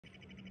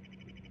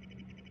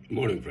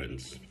Morning,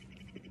 friends.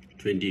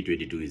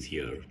 2022 is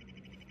here.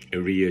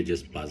 Every year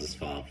just passes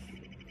fast,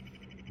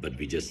 but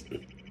we just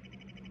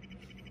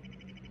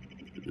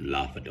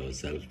laugh at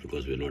ourselves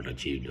because we've not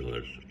achieved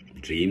our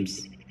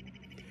dreams.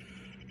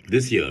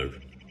 This year,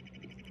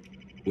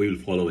 we will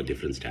follow a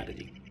different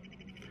strategy.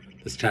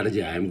 The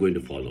strategy I am going to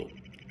follow,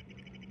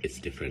 it's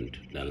different.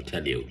 I'll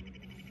tell you,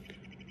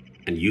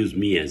 and use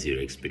me as your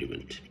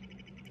experiment.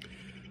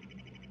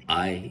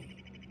 I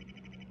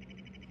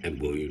am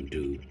going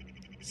to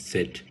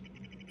set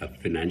a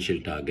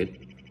financial target,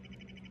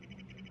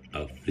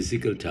 a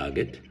physical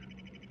target,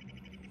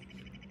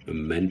 a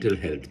mental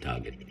health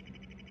target,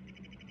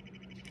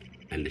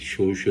 and a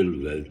social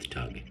wealth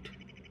target.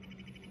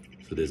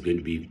 So there's going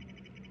to be,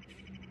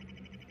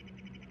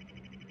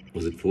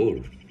 was it four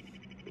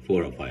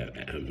or five?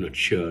 I'm not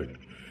sure.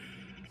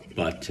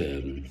 But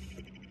the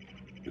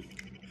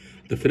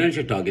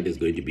financial target is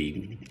going to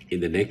be in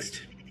the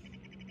next,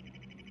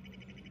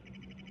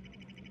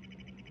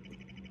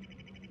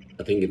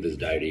 I think in this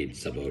diary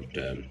it's about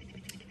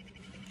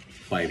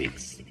 5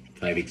 weeks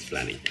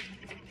planning.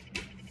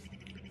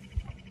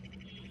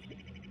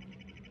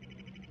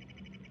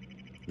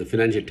 The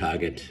financial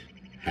target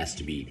has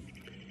to be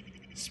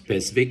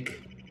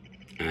specific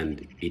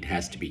and it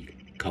has to be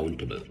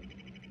countable.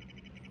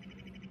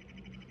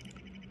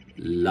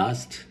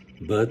 Last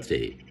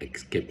birthday, I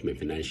kept my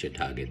financial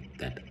target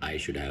that I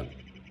should have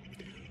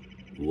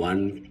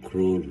 1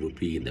 crore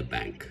rupee in the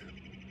bank,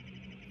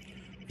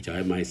 which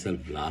I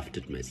myself laughed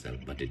at myself,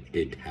 but it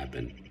did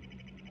happen.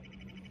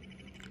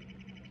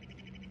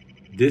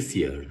 This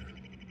year,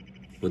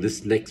 for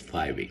this next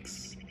 5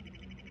 weeks,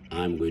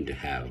 I'm going to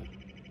have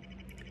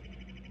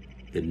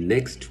the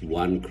next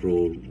 1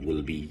 crore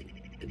will be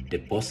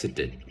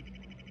deposited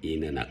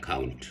in an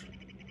account.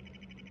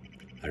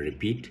 I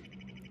repeat,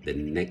 the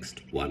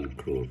next 1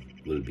 crore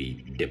will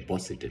be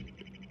deposited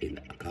in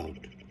the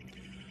account.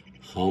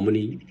 How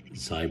many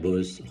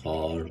cybers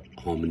or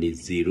how many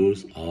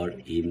zeros are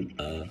in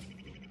a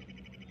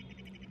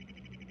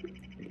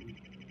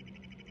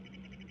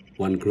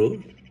 1 crore?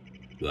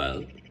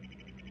 Well,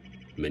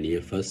 many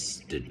of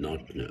us did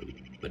not know,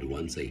 but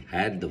once I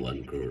had the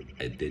 1 crore,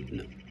 I did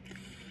know.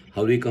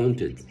 How we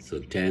counted? So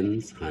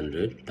tens,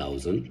 100,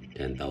 1,000,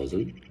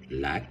 10,000,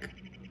 lakh,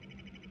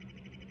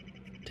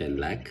 10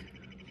 lakh,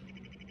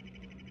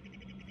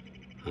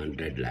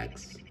 100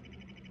 lakhs.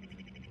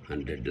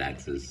 100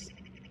 lakhs is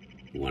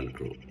 1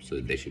 crore. So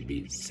there should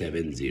be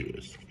 7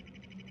 zeros.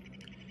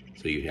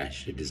 So you have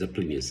to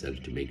discipline yourself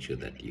to make sure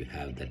that you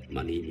have that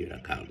money in your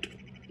account.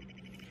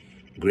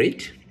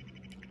 Great.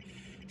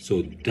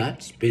 So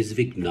that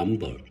specific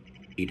number,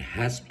 it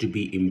has to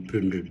be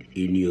imprinted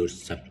in your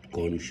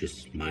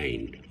subconscious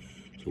mind.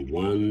 So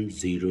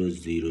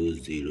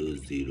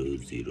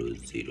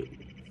 1000000.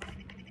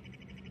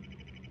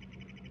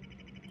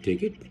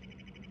 Take it.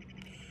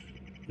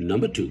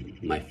 Number 2,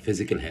 my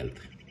physical health.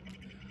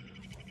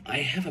 I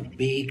have a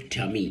big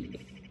tummy.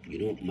 You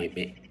know, my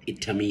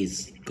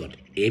tummy's got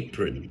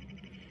apron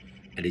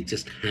and it's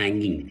just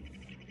hanging.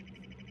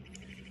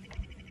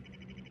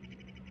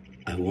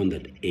 I want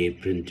that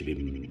apron to be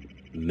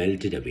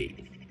melted away.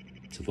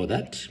 So for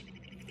that,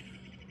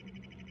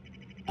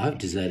 I've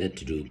decided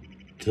to do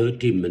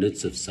 30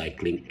 minutes of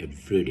cycling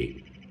every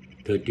day.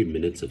 30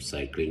 minutes of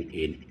cycling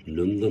in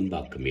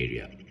Nungambakam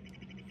area.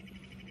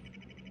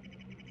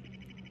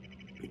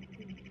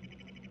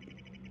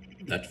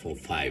 That for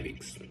 5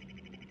 weeks.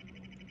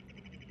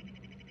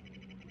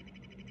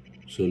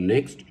 So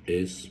next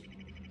is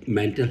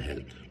mental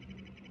health.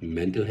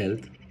 Mental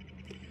health,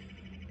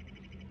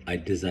 I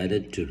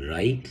decided to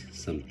write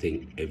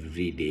something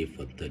every day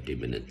for 30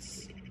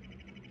 minutes.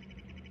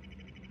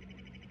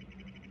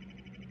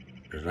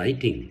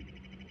 Writing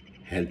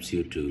helps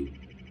you to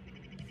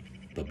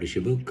publish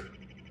a book,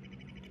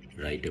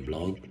 write a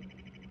blog,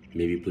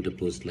 maybe put a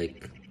post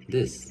like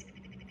this.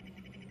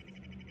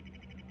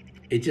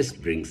 It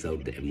just brings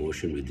out the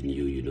emotion within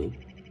you, you know.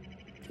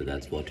 So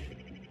that's what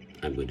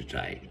I'm going to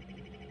try.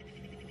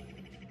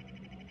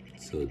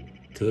 So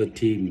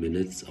 30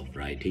 minutes of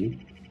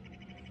writing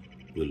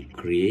will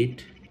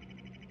create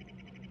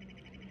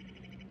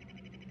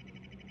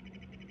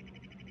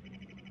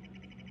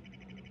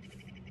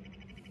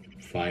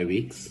five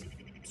weeks.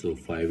 So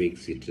 5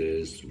 weeks, it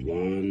is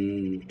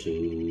 1,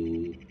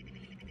 2,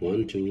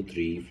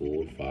 3,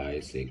 4,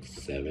 5, 6,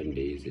 7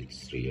 days.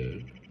 It's 3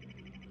 years.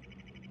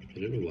 I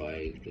don't know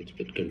why it's a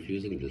bit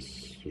confusing,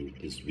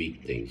 this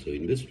week thing. So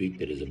in this week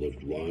there is about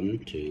 1,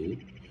 2,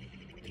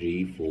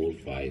 3, 4,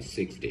 5,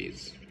 6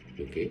 days.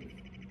 Okay.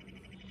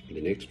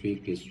 The next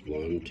week is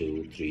 1,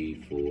 2,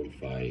 3, 4,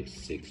 5,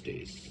 6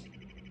 days.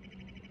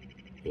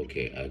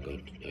 Okay, I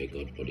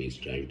got what he's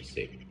trying to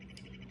say.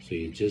 So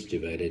you just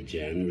divided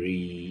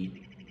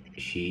January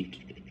sheet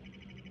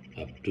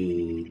up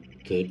to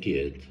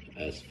 30th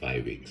as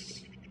 5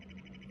 weeks.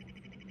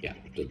 Yeah,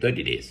 so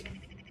 30 days.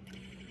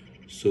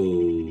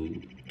 So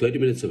 30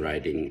 minutes of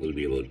writing will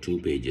be about 2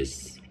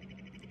 pages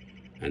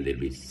and there'll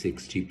be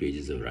 60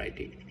 pages of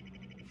writing.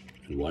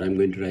 And what I'm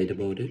going to write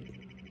about it?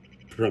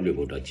 probably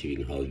about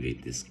achieving how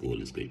big this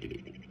goal is going to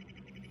be.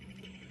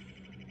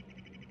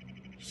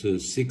 So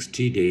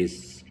 60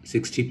 days,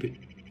 60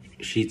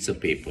 sheets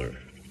of paper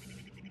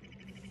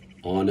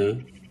on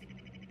a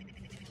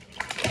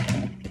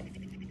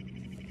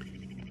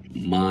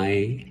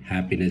my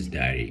happiness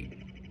diary.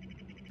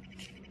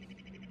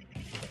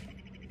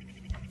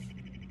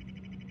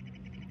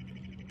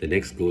 The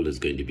next goal is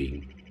going to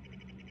be,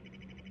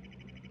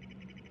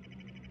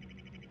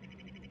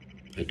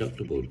 I talked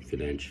about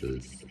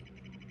financials,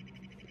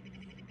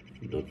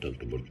 not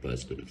talked about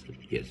personals.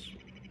 Yes,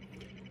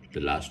 the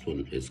last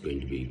one is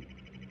going to be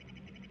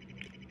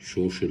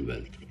social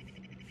wealth.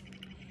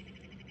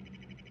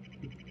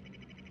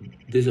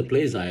 There's a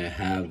place I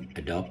have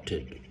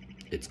adopted.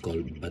 It's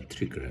called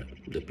Batrikara.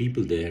 The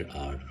people there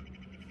are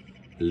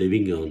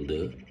living on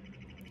the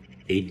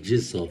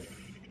edges of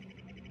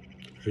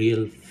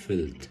real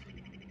filth,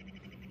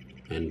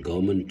 and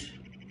government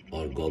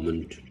or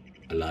government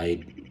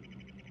allied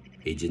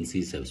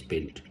agencies have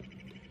spent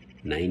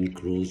 9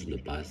 crores in the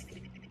past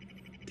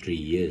 3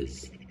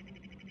 years,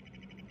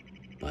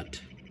 but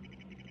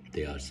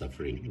they are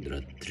suffering. There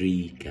are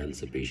 3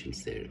 cancer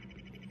patients there,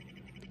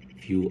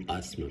 few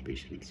asthma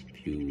patients,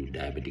 few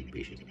diabetic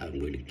patients. I'm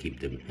going to keep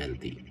them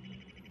healthy,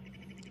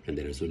 and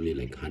there is only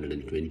like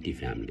 120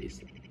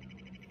 families.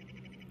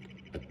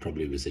 I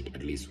probably visit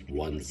at least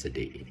once a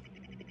day.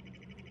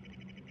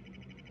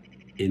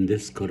 In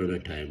this corona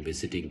time,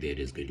 visiting there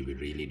is going to be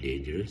really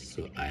dangerous,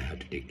 so I have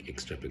to take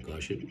extra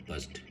precaution,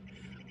 but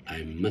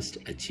I must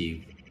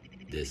achieve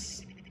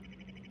this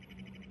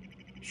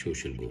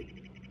social goal.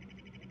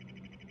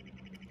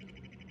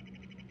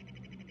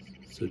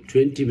 So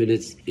 20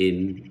 minutes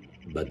in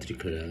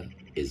Badrikara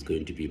is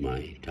going to be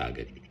my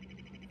target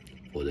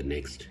for the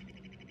next,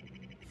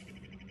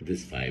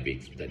 this 5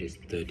 weeks, that is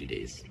 30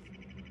 days.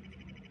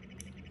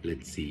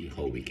 Let's see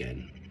how we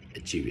can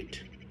achieve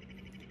it.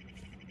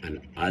 And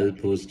I'll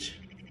post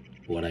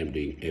what I'm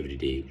doing every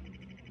day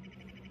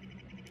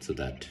so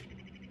that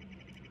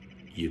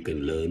you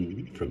can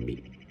learn from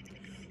me.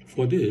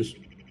 For this,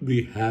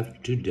 we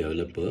have to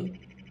develop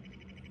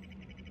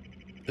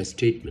a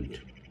statement,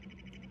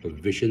 a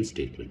vision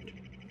statement,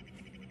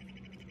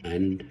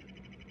 and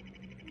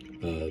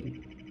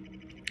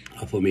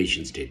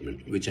affirmation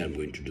statement, which I'm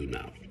going to do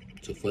now.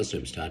 So first,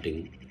 I'm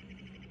starting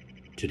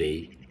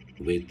today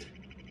with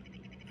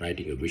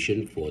writing a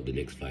vision for the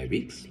next 5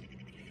 weeks,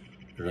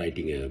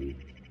 writing an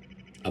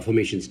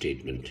affirmation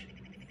statement,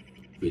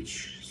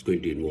 which is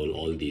going to involve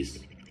all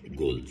these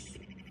goals.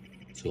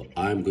 So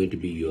I'm going to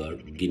be your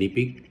guinea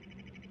pig.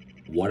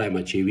 What I'm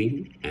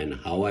achieving and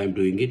how I'm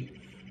doing it,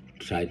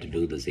 try to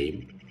do the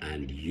same,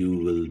 and you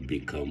will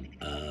become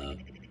a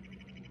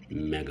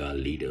mega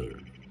leader.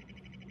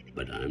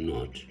 But I'm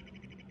not,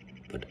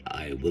 but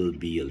I will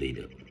be a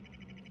leader.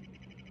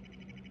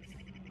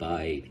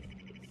 Bye.